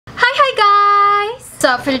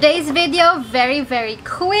So for today's video, very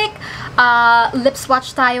quick lip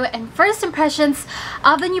swatch tayo and first impressions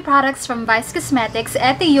of the new products from Vice Cosmetics.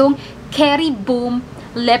 Ito yung Keriboom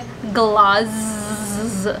Lip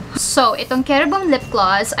Glozzz. So itong Keriboom Lip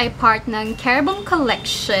Gloss ay part ng Keriboom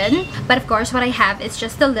collection, but of course what I have is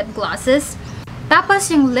just the lip glosses.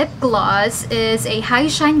 Tapos yung lip gloss is a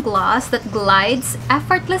high shine gloss that glides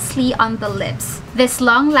effortlessly on the lips. This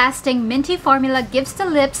long-lasting minty formula gives the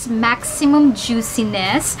lips maximum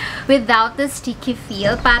juiciness without the sticky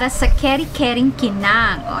feel para sa keri-kering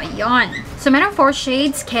kinang. O, yun. So, meron 4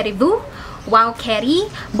 shades: Keribu, Wow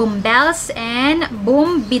Keri, Boom Bells, and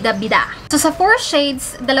Boom Bida Bida. So, sa 4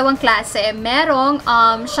 shades, dalawang klase. Merong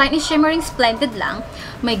Shiny Shimmering Splendid lang.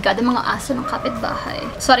 My God, ang mga aso ng kapitbahay.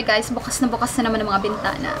 Sorry guys, bukas na naman ang mga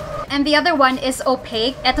bintana. And the other one is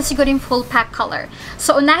Opaque. Ito siguro yung full pack color.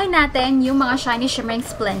 So, unahin natin yung mga Shiny Shimmering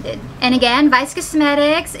Splendid. And again, Vice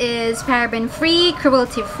Cosmetics is paraben-free,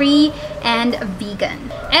 cruelty-free, and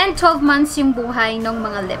vegan. And 12 months yung buhay ng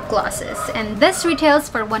mga lip glosses. And this retails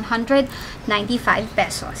for 195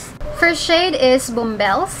 pesos. First shade is Boom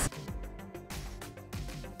Bells.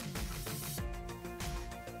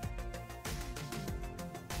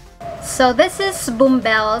 So this is Boom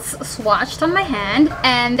Bells swatched on my hand,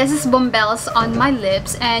 and this is Boom Bells on my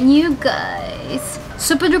lips. And you guys,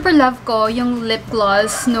 super duper love ko yung lip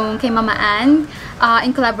gloss nung kay Mama Ann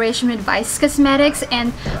in collaboration with Vice Cosmetics,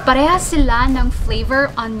 and parehas sila ng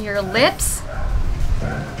flavor on your lips.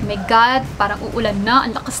 Oh my God, parang uulan na,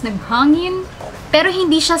 ang lakas ng hangin. Pero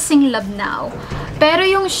hindi siya singlabnaw. Pero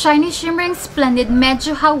yung Shiny Shimmering Splendid,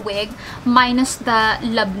 medyo hawig, minus the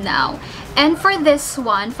labnaw. And for this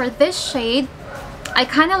one, for this shade, I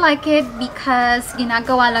kind of like it because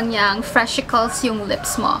ginagawa lang niyang freshicles yung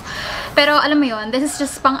lips mo. Pero alam mo yon, this is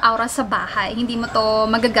just pang aura sa bahay. Hindi mo to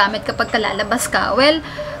magagamit kapag kalalabas ka. Well,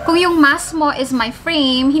 kung yung mask mo is my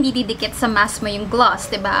frame, hindi didikit sa mask mo yung gloss,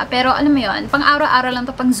 diba? Pero alam mo yon, pang aura-aura lang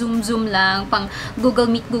to, pang zoom-zoom lang, pang Google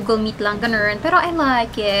Meet lang, ganun. Pero I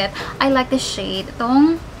like it. I like this shade.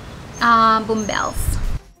 Itong Boom Bells.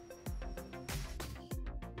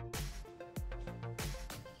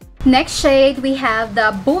 Next shade, we have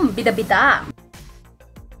the Boom Bida Bida.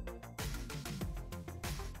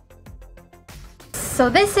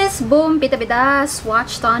 So this is Boom Bida Bida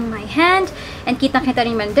swatched on my hand, and kitang-kita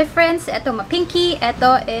rin yung difference. Ito ma-pinky,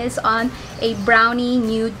 ito is on a brownie,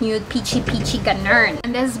 nude, peachy ganun.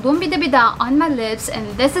 And this is Boom Bida Bida on my lips, and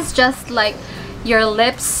this is just like your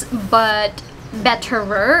lips but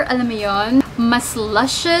betterer. Alam mo yun? Mas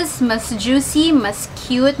luscious, mas juicy, mas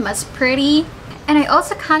cute, mas pretty. And I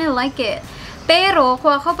also kind of like it. Pero,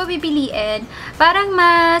 kung ako papipiliin, parang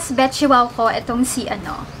mas betchiwaw ko itong si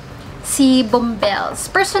Boom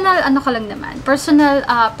Bells. Personal, personal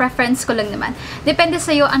preference ko lang naman. Depende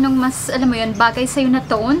sa'yo anong mas, alam mo yun, bagay sa'yo na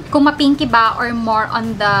tone. Kung ma-pinky ba or more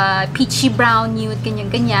on the peachy brown, nude,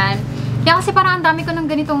 ganyan. Kaya kasi parang ang dami ko ng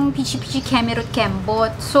ganitong peachy kemerut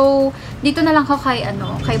kembot. So, dito na lang ako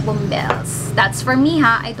kay Boom Bells. That's for me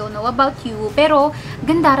ha. I don't know about you. Pero,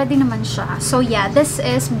 gandara din naman siya. So, yeah, this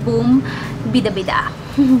is Boom Bida Bida.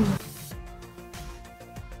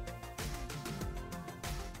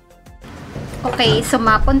 Okay, so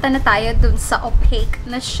mapunta na tayo dun sa opaque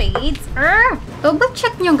na shades. Double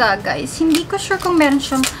check nyo guys. Hindi ko sure kung meron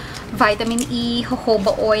siyang vitamin E,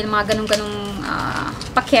 jojoba oil, mga ganung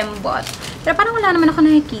pakembot. Pero parang wala naman ako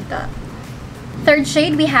nakikita. Third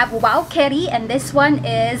shade, we have Wow Keri, and this one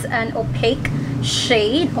is an opaque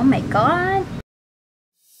shade. Oh my God.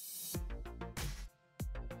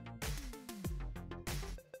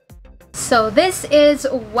 So this is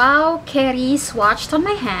Wow Keri swatched on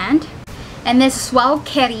my hand. And this is Wow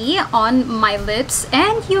Keri on my lips.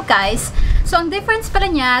 And you guys, so ang difference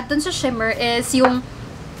pala niya dun sa shimmer is yung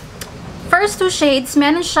first 2 shades,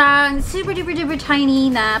 meron siyang super duper tiny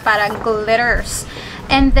na parang glitters.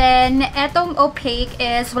 And then, etong opaque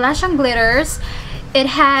is wala siyang glitters.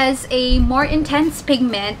 It has a more intense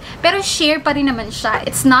pigment, pero sheer pa rin naman siya.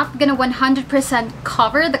 It's not gonna 100%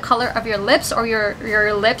 cover the color of your lips or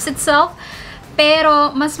your lips itself.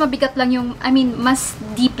 Pero, mas mabigat lang yung, mas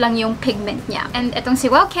deep lang yung pigment niya. And etong si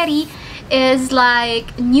Wow Keri is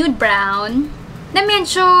like nude brown na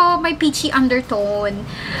medyo may peachy undertone.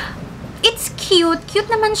 It's cute.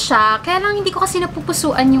 Cute naman siya. Kaya lang hindi ko kasi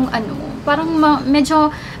napupusuan yung parang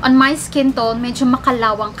medyo on my skin tone, medyo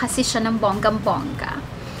makalawang kasi siya ng bonggang-bongga.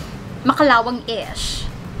 Makalawang-ish.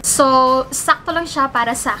 So, sakto lang siya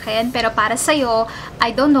para sa akin, pero para sa'yo,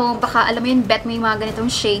 I don't know, baka alam mo yun, bet mo yung mga ganitong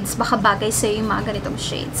shades, baka bagay sa'yo yung mga ganitong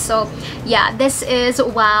shades. So, yeah, this is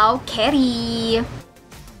Wow Keri.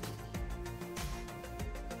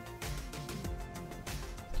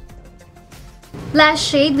 Last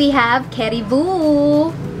shade, we have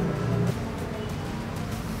Keriboom.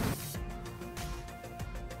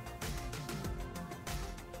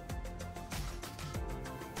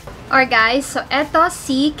 Or guys, so eto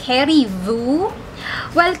si Keriboom.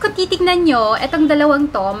 Well, kung titignan nyo, etong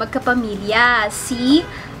dalawang to, magkapamilya. Si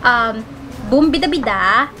Boom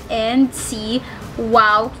Bida-Bida and si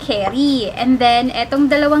Wow Keri. And then,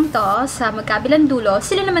 etong dalawang to, sa magkabilang dulo,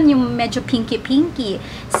 sila naman yung medyo pinky-pinky.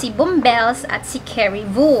 Si Boom Bells at si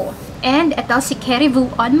Keriboom. And eto si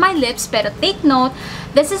Keriboom on my lips, pero take note,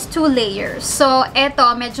 this is 2 layers. So, eto,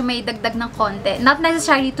 medyo may dagdag ng konti. Not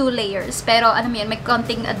necessarily 2 layers, pero alam mo yun, may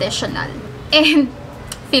konting additional. And,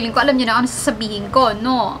 feeling ko alam nyo na ano sasabihin ko,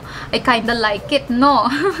 no? I kinda like it, no?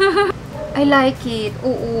 I like it.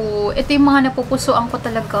 Oo. Ito yung mga napupusuan ko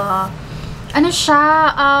talaga. Ano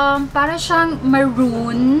siya? Para siyang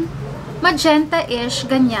maroon. Magenta-ish.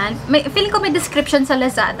 Ganyan. Feeling ko may description sa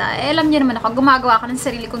Lazada. Eh, alam niyo naman ako. Gumagawa ko ng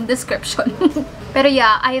sarili kong description. Pero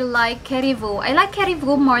yeah, I like Keriboom. I like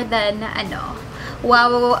Keriboom more than,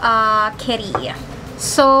 Wow Keri.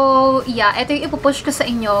 So, yeah, ito yung ipupush ko sa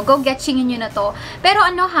inyo. Go getchingin nyo na to. Pero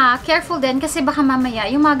careful din kasi baka mamaya,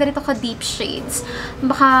 yung mga ganito ka deep shades,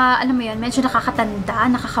 baka, alam mo yun, medyo nakakatanda,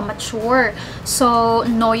 nakakamature. So,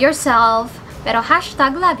 know yourself, pero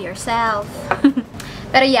hashtag love yourself.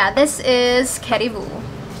 Pero yeah, this is Keriboom.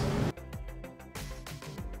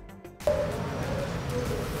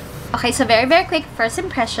 Okay, so very, very quick first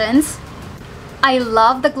impressions. I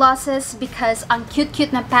love the glosses because ang cute-cute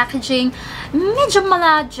na packaging. Medyo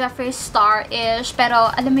mala Jeffree Star-ish, pero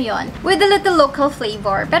alam mo yon, with a little local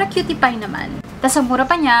flavor. Pero cutie pie naman. Tapos ang mura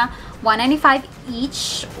pa niya, $195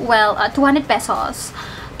 each. Well, 200 pesos.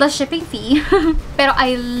 Plus shipping fee. Pero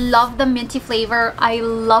I love the minty flavor. I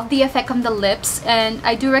love the effect on the lips. And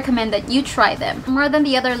I do recommend that you try them. More than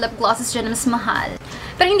the other lip glosses dyan na mas mahal.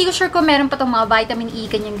 Pero hindi ko sure kung meron pa tong mga vitamin E,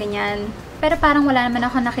 ganyan-ganyan. Pero parang wala naman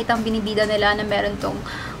ako nakitang binibida nila na meron tong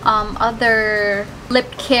other lip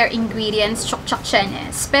care ingredients, chok-chok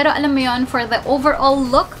chenes. Pero alam mo yon, for the overall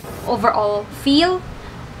look, overall feel,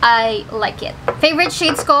 I like it. Favorite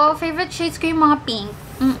shades ko yung mga pink.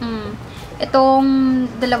 Itong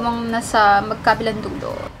dalawang nasa magkabilang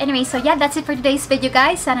dulo. Anyway, so yeah, that's it for today's video,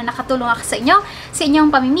 guys. Sana nakatulong ako sa inyo, sa inyong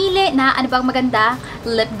pamimili na ano bang maganda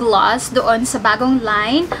lip gloss doon sa bagong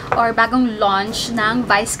line or bagong launch ng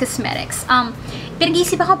Vice Cosmetics.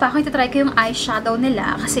 Pinag-iisip ako pa kung itatry ko yung eyeshadow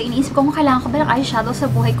nila kasi iniisip ko kung kailangan ko ba ng eyeshadow sa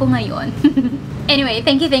buhay ko ngayon. Anyway,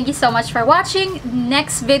 thank you so much for watching.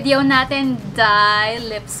 Next video natin,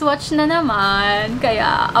 lip swatch na naman.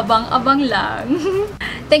 Kaya, abang-abang lang.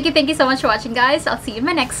 Thank you so much for watching, guys. I'll see you in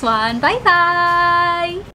my next one. Bye-bye!